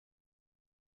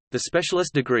The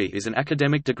specialist degree is an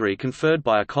academic degree conferred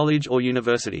by a college or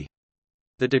university.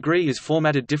 The degree is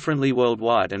formatted differently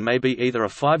worldwide and may be either a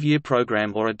 5-year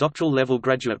program or a doctoral-level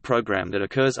graduate program that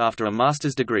occurs after a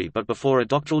master's degree but before a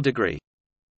doctoral degree.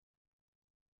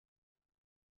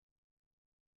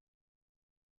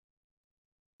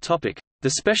 The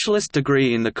specialist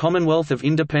degree in the Commonwealth of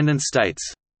Independent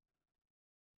States.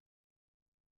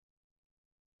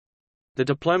 The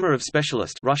Diploma of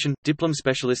Specialist Russian, Diplom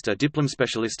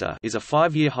Specialista is a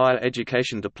 5-year higher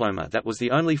education diploma that was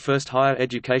the only first higher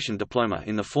education diploma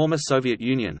in the former Soviet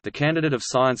Union. The Candidate of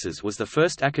Sciences was the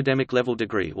first academic-level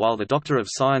degree, while the Doctor of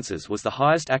Sciences was the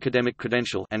highest academic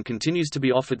credential and continues to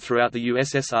be offered throughout the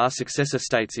USSR successor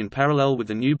states in parallel with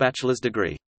the new bachelor's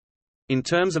degree. In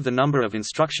terms of the number of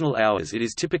instructional hours, it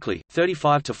is typically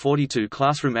 35 to 42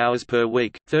 classroom hours per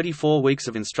week, 34 weeks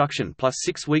of instruction plus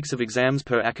 6 weeks of exams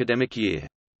per academic year.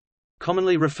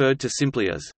 Commonly referred to simply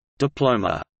as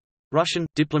diploma. Russian,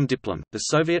 diplom. The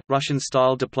Soviet,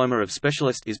 Russian-style diploma of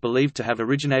specialist is believed to have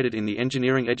originated in the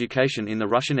engineering education in the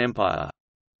Russian Empire.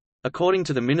 According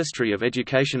to the Ministry of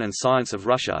Education and Science of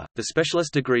Russia, the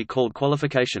specialist degree called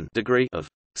qualification degree of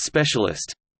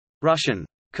specialist, Russian,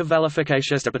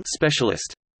 Kvalifikacija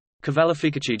specialist,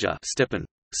 Kvalifikacija Stepan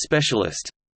specialist.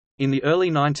 In the early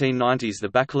 1990s, the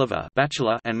bakalava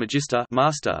bachelor and magister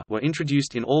master were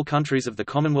introduced in all countries of the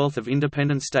Commonwealth of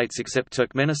Independent States except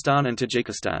Turkmenistan and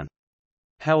Tajikistan.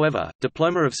 However,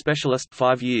 diploma of specialist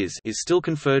 5 years is still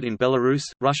conferred in Belarus,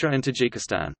 Russia and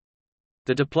Tajikistan.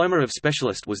 The diploma of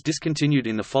specialist was discontinued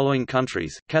in the following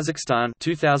countries: Kazakhstan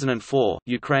 2004,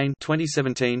 Ukraine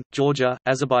 2017, Georgia,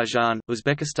 Azerbaijan,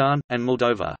 Uzbekistan, and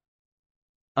Moldova.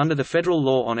 Under the Federal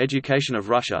Law on Education of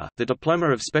Russia, the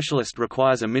diploma of specialist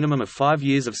requires a minimum of 5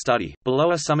 years of study. Below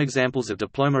are some examples of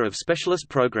diploma of specialist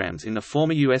programs in the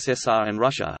former USSR and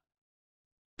Russia.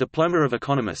 Diploma of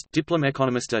Economist, Diplom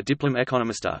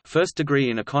Economista, first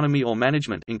degree in economy or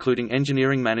management including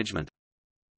engineering management.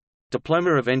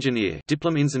 Diploma of Engineer,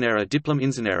 Diplom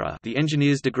Inženera, the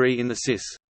engineer's degree in the SIS.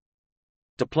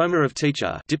 Diploma of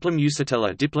Teacher, Diplom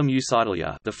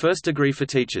Učitelja, the first degree for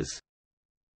teachers.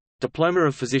 Diploma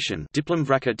of Physician, Diplom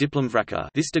Vraka.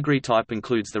 This degree type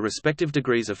includes the respective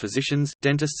degrees of physicians,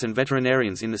 dentists and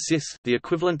veterinarians in the SIS. The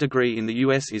equivalent degree in the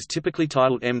US is typically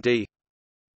titled MD.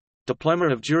 Diploma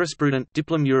of Jurisprudent,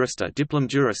 Diplom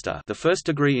Jurista, the first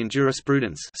degree in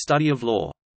jurisprudence, study of law.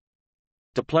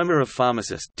 Diploma of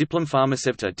Pharmacist, Diplom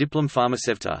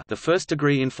Farmacevta, the first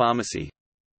degree in pharmacy.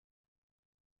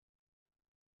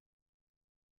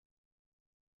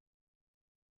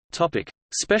 Topic: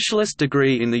 Specialist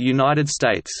degree in the United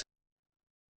States.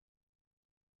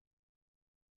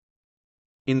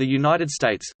 In the United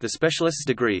States, the specialist's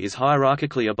degree is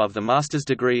hierarchically above the master's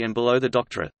degree and below the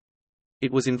doctorate.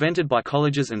 It was invented by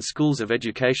colleges and schools of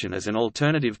education as an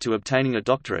alternative to obtaining a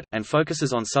doctorate, and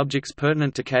focuses on subjects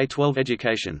pertinent to K-12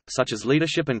 education, such as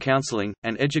leadership and counseling,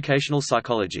 and educational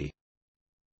psychology.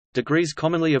 Degrees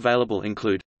commonly available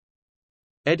include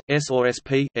Ed.S. or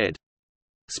SP. Ed.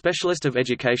 Specialist of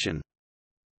Education,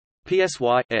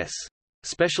 PSY.S.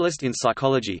 Specialist in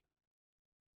Psychology,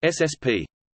 SSP.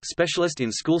 Specialist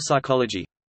in School Psychology,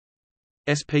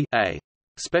 SP.A.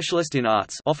 Specialist in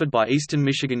Arts offered by Eastern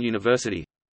Michigan University,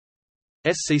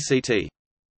 SCCT.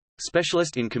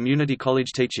 Specialist in Community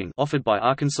College Teaching offered by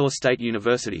Arkansas State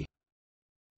University,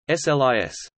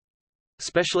 SLIS.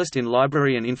 Specialist in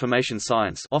Library and Information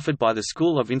Science offered by the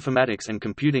School of Informatics and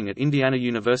Computing at Indiana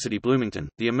University Bloomington.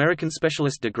 The American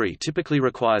specialist degree typically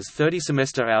requires 30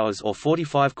 semester hours or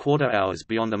 45 quarter hours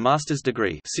beyond the master's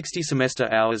degree, 60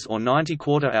 semester hours or 90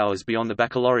 quarter hours beyond the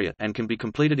baccalaureate, and can be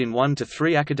completed in 1 to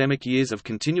 3 academic years of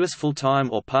continuous full-time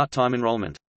or part-time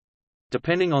enrollment.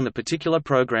 Depending on the particular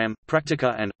program,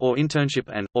 practica and/or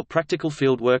internship and/or practical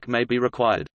field work may be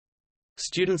required.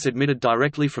 Students admitted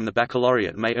directly from the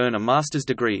baccalaureate may earn a master's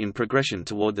degree in progression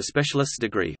toward the specialist's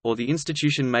degree, or the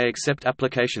institution may accept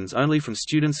applications only from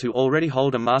students who already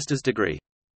hold a master's degree.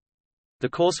 The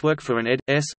coursework for an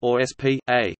Ed.S. or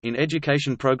SP.A. in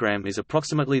education program is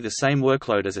approximately the same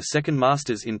workload as a second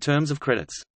master's in terms of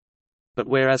credits. But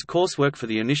whereas coursework for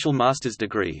the initial master's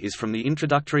degree is from the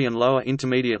introductory and lower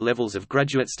intermediate levels of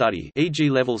graduate study, e.g.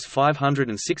 levels 500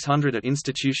 and 600 at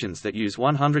institutions that use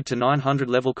 100 to 900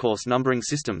 level course numbering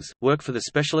systems, work for the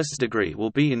specialist's degree will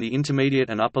be in the intermediate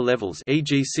and upper levels,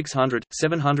 e.g. 600,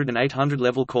 700 and 800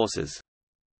 level courses.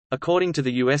 According to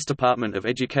the U.S. Department of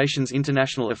Education's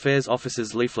International Affairs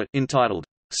Office's leaflet, entitled,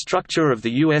 "Structure of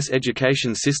the U.S.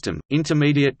 Education System,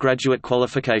 Intermediate Graduate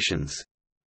Qualifications,"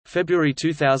 February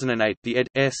 2008, the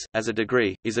Ed.S. as a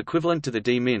degree is equivalent to the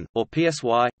D.Min. or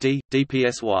PSY.D.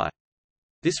 DPSY.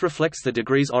 This reflects the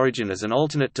degree's origin as an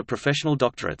alternate to professional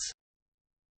doctorates.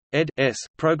 Ed.S.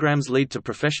 programs lead to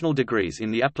professional degrees in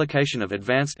the application of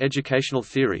advanced educational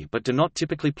theory but do not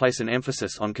typically place an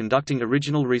emphasis on conducting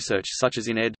original research such as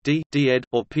in Ed.D., D.Ed.,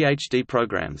 or PhD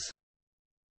programs.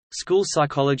 School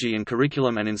psychology and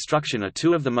curriculum and instruction are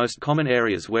two of the most common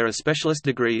areas where a specialist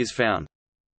degree is found.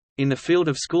 In the field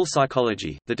of school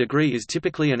psychology, the degree is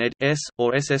typically an Ed.S.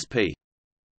 or SSP.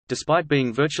 Despite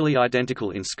being virtually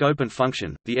identical in scope and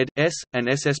function, the Ed.S. and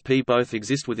SSP both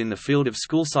exist within the field of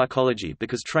school psychology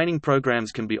because training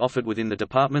programs can be offered within the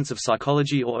departments of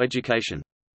psychology or education.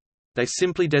 They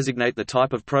simply designate the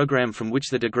type of program from which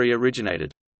the degree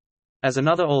originated. As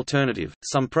another alternative,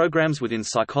 some programs within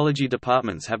psychology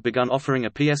departments have begun offering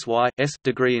a PSY.S.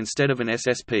 degree instead of an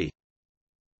SSP.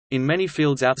 In many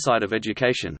fields outside of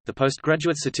education, the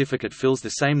postgraduate certificate fills the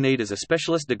same need as a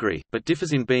specialist degree, but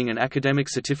differs in being an academic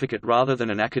certificate rather than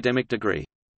an academic degree.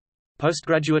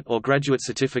 Postgraduate or graduate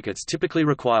certificates typically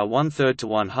require 1/3 to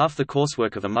 1/2 the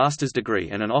coursework of a master's degree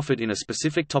and are offered in a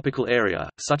specific topical area,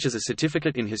 such as a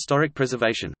certificate in historic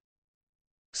preservation.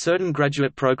 Certain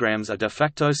graduate programs are de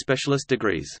facto specialist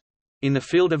degrees. In the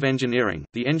field of engineering,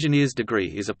 the engineer's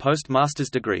degree is a post-master's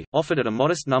degree, offered at a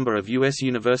modest number of U.S.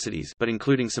 universities but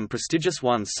including some prestigious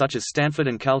ones such as Stanford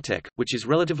and Caltech, which is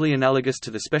relatively analogous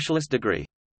to the specialist degree.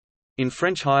 In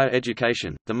French higher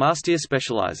education, the Master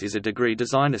Spécialisé is a degree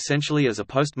designed essentially as a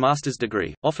post-master's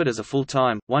degree, offered as a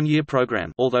full-time, one-year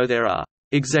program, although there are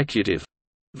executive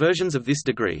versions of this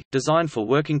degree, designed for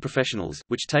working professionals,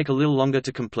 which take a little longer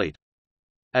to complete.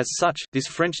 As such, this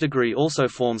French degree also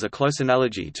forms a close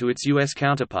analogy to its U.S.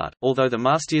 counterpart, although the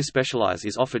Master Spécialisé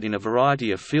is offered in a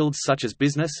variety of fields such as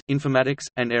business, informatics,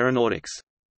 and aeronautics.